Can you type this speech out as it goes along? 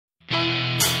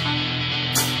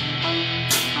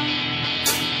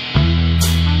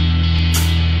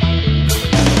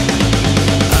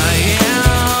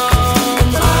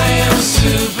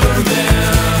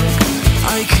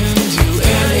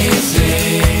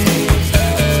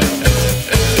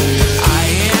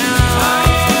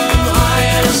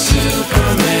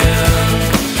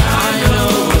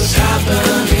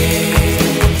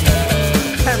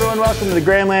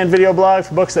the GrandLAN video blog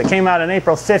for books that came out on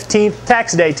April 15th,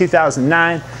 tax day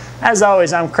 2009. As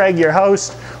always, I'm Craig, your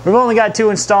host. We've only got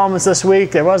 2 installments this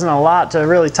week. There wasn't a lot to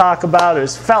really talk about. It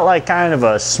felt like kind of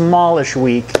a smallish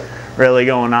week really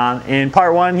going on. In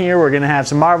part 1 here, we're going to have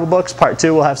some Marvel books. Part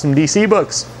 2, we'll have some DC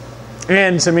books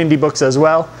and some indie books as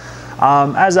well.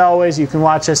 As always, you can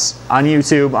watch us on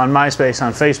YouTube, on MySpace,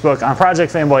 on Facebook, on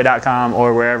ProjectFanboy.com,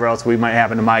 or wherever else we might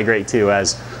happen to migrate to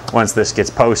once this gets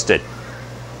posted.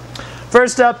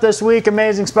 First up this week,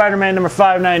 Amazing Spider-Man number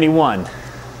 591.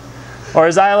 Or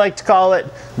as I like to call it,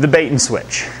 the bait and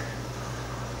switch.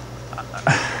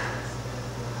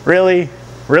 Really?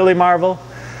 Really, Marvel?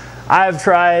 I've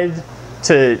tried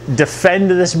to defend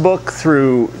this book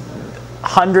through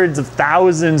hundreds of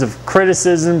thousands of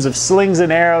criticisms, of slings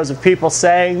and arrows, of people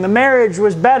saying the marriage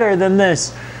was better than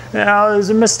this. You know, it was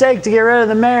a mistake to get rid of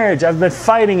the marriage. I've been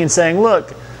fighting and saying,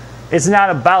 look, it's not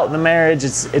about the marriage,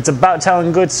 it's about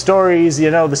telling good stories. You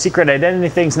know, the secret identity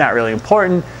thing's not really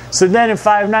important. So then in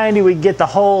 590 we get the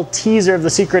whole teaser of the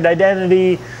secret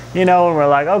identity, you know, and we're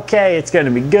like, okay, it's going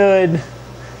to be good.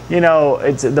 You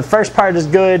know, the first part is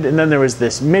good, and then there was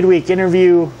this midweek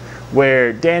interview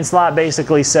where Dan Slott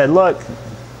basically said, look,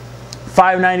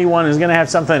 591 is going to have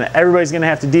something that everybody's going to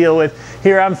have to deal with.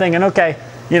 Here I'm thinking, okay,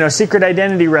 you know, secret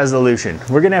identity resolution.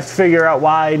 We're going to have to figure out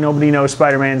why nobody knows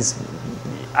Spider-Man's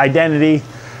identity.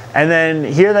 And then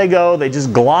here they go, they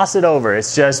just gloss it over.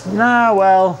 It's just, nah,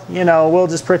 well, you know, we'll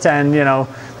just pretend, you know,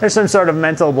 there's some sort of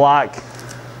mental block.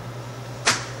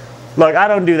 Look, I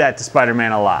don't do that to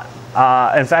Spider-Man a lot.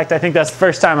 In fact, I think that's the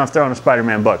first time I've thrown a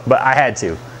Spider-Man book, but I had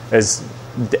to.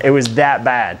 It was that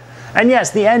bad. And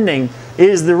yes, the ending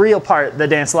is the real part that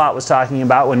Dan Slott was talking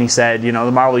about when he said, you know,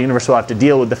 the Marvel Universe will have to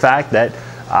deal with the fact that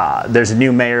there's a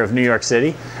new mayor of New York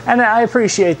City. And I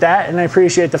appreciate that, and I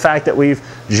appreciate the fact that we've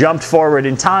jumped forward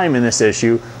in time in this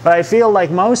issue. But I feel like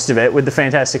most of it with the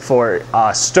Fantastic Four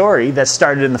story that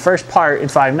started in the first part in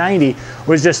 590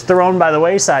 was just thrown by the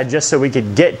wayside just so we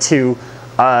could get to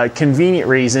a convenient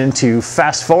reason to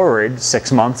fast forward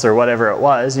 6 months or whatever it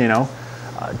was, you know.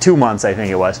 2 months, I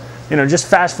think it was. You know, just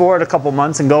fast forward a couple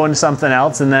months and go into something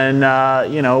else, and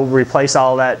then you know, replace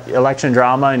all that election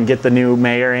drama and get the new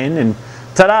mayor in, and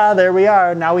ta-da! There we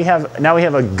are. Now we have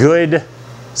a good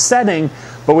setting,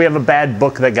 but we have a bad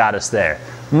book that got us there.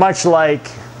 Much like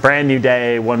Brand New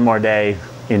Day, One More Day.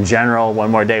 In general,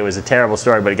 One More Day was a terrible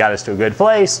story, but it got us to a good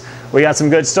place. We got some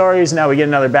good stories. Now we get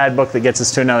another bad book that gets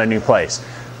us to another new place.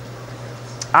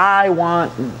 I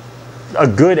want a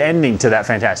good ending to that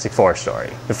Fantastic Four story.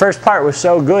 The first part was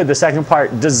so good, the second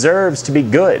part deserves to be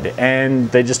good, and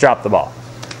they just dropped the ball.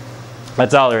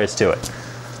 That's all there is to it.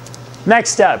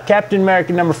 Next up, Captain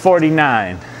America number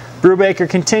 49. Brubaker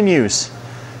continues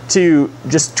to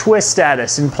just twist at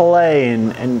us and play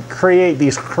and create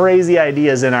these crazy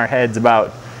ideas in our heads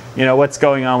about, you know, what's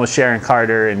going on with Sharon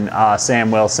Carter and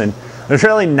Sam Wilson. There's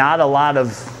really not a lot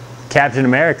of Captain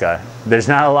America. There's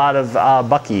not a lot of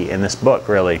Bucky in this book,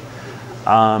 really.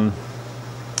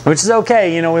 Which is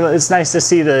okay, you know, it's nice to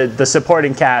see the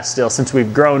supporting cast still, since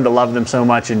we've grown to love them so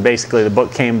much, and basically the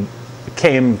book came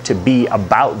to be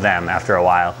about them after a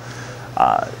while,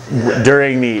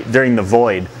 during the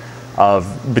void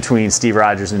between Steve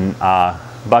Rogers and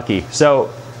Bucky.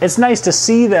 So it's nice to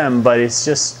see them, but it's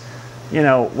just, you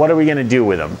know, what are we going to do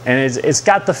with them? And it's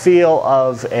got the feel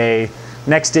of a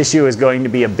next issue is going to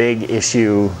be a big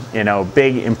issue, you know,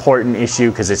 big important issue,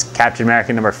 because it's Captain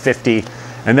America number 50,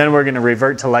 and then we're going to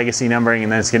revert to legacy numbering,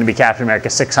 and then it's going to be Captain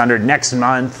America 600 next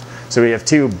month. So we have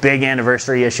 2 big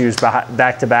anniversary issues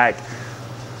back to back.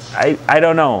 I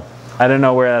don't know. I don't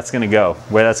know where that's going to go,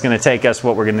 where that's going to take us,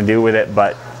 what we're going to do with it,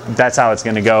 but that's how it's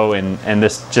going to go, and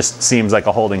this just seems like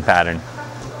a holding pattern.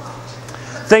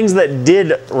 Things that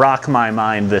did rock my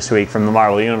mind this week from the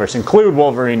Marvel Universe include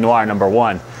Wolverine Noir number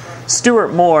 1. Stuart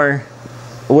Moore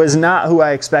was not who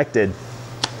I expected.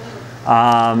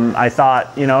 I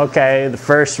thought, you know, okay, the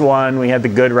first one, we had the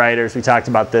good writers. We talked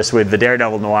about this with the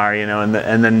Daredevil Noir, you know,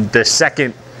 and then the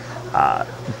second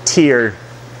tier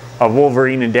of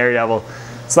Wolverine and Daredevil,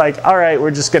 it's like, all right,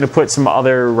 we're just going to put some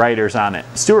other writers on it.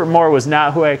 Stuart Moore was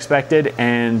not who I expected,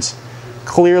 and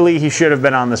clearly he should have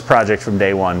been on this project from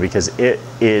day one, because it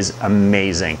is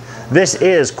amazing. This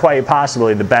is quite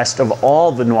possibly the best of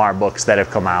all the noir books that have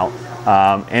come out,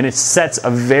 and it sets a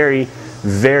very,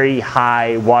 very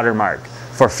high watermark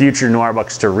for future noir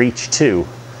books to reach to.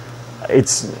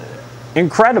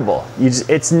 incredible.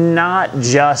 It's not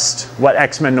just what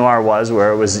X-Men Noir was,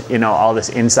 where it was, you know, all this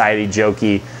insidey,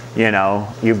 jokey, you know,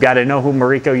 you've got to know who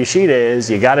Mariko Yoshida is,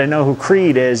 you got to know who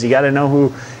Creed is, you got to know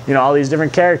who, you know, all these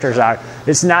different characters are.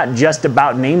 It's not just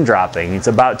about name dropping. It's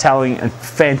about telling a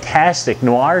fantastic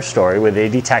noir story with a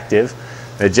detective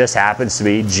that just happens to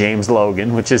be James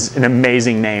Logan, which is an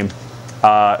amazing name,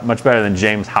 much better than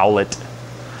James Howlett.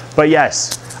 But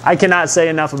yes, I cannot say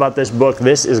enough about this book.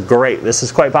 This is great. This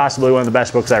is quite possibly one of the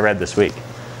best books I read this week.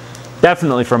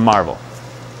 Definitely from Marvel.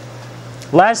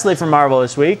 Lastly from Marvel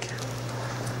this week,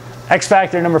 X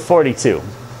Factor number 42.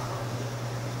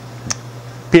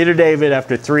 Peter David,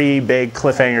 after 3 big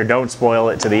cliffhanger, don't spoil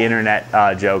it to the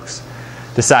internet jokes,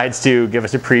 decides to give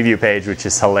us a preview page, which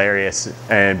is hilarious,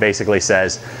 and basically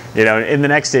says, you know, in the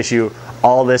next issue,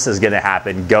 all this is going to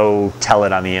happen. Go tell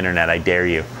it on the internet, I dare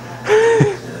you.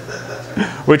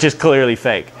 Which is clearly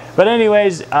fake. But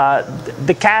anyways,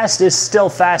 the cast is still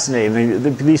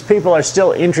fascinating. These people are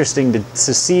still interesting to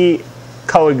see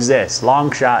coexist.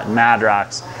 Longshot and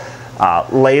Madrox.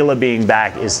 Layla being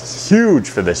back is huge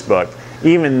for this book,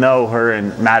 even though her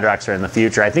and Madrox are in the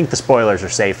future. I think the spoilers are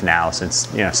safe now,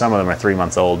 since, you know, some of them are 3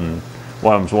 months old and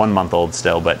one of them's 1 month old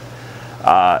still. But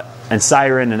and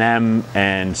Siren and M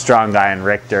and Strong Guy and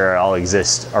Richter all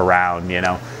exist around, you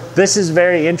know. This is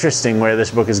very interesting where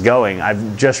this book is going.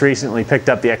 I've just recently picked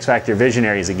up the X Factor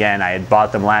Visionaries again. I had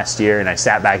bought them last year and I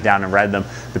sat back down and read them.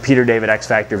 The Peter David X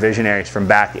Factor Visionaries from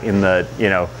back in the, you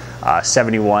know,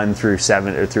 71 through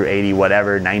 80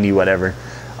 whatever, 90 whatever.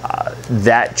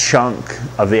 That chunk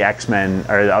of the X-Men,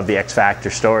 or of the X Factor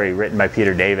story written by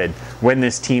Peter David, when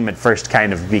this team had first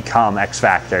kind of become X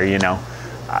Factor, you know,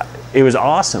 it was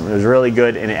awesome. It was really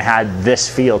good, and it had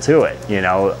this feel to it. You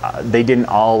know, they didn't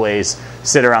always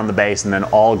sit around the base and then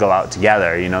all go out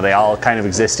together. You know, they all kind of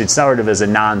existed sort of as a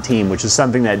non-team, which is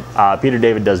something that Peter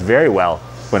David does very well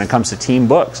when it comes to team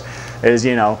books. Is,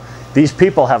 you know, these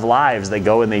people have lives. They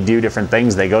go and they do different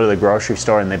things. They go to the grocery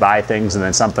store and they buy things, and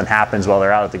then something happens while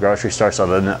they're out at the grocery store, so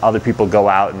then other people go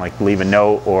out and like leave a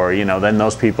note, or, you know, then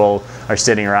those people are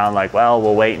sitting around like, well,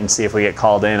 we'll wait and see if we get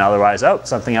called in, otherwise, oh,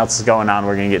 something else is going on,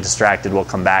 we're going to get distracted, we'll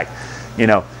come back. You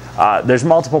know, there's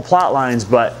multiple plot lines,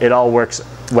 but it all works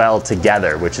well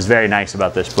together, which is very nice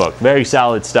about this book. Very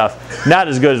solid stuff. Not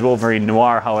as good as Wolverine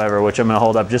Noir, however, which I'm going to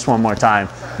hold up just one more time.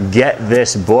 Get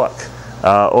this book.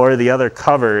 Or the other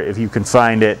cover, if you can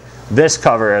find it. This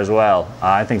cover as well.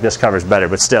 I think this cover's better,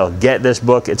 but still, get this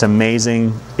book. It's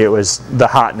amazing. It was the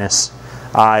hotness.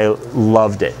 I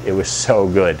loved it. It was so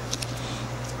good.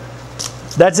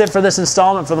 That's it for this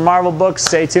installment for the Marvel books.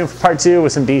 Stay tuned for part 2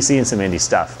 with some DC and some indie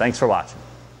stuff. Thanks for watching.